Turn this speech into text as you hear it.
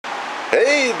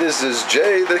Hey, this is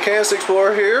Jay, the Canna-Tsu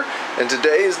Explorer here, and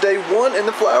today is day 1 in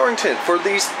the flowering tent for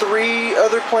these 3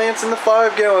 other plants in the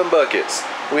 5-gallon buckets.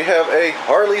 We have a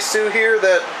Harle-Tsu here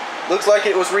that looks like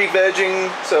it was re-vegging,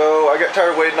 so I got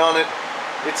tired of waiting on it.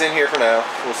 It's in here for now.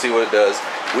 We'll see what it does.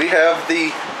 We have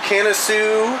the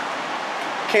Canna-Tsu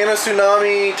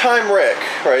TimeWreck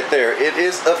right there. It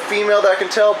is a female that I can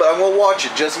tell, but I'm going to watch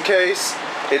it just in case.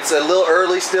 It's a little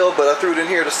early still, but I threw it in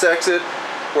here to sex it.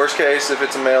 Worst case, if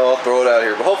it's a male, I'll throw it out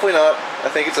here, but hopefully not.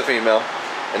 I think it's a female.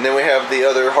 And then we have the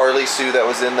other Harle-Tsu that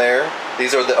was in there.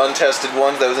 These are the untested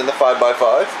ones that was in the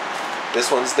 5x5. This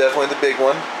one's definitely the big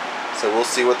one, so we'll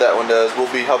see what that one does.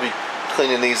 I'll be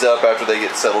cleaning these up after they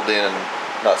get settled in and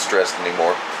not stressed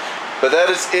anymore. But that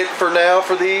is it for now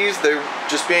for these. They're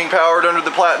just being powered under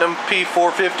the Platinum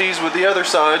P450s with the other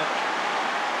side,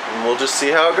 and we'll just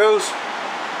see how it goes.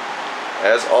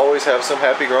 As always, have some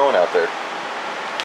happy growing out there.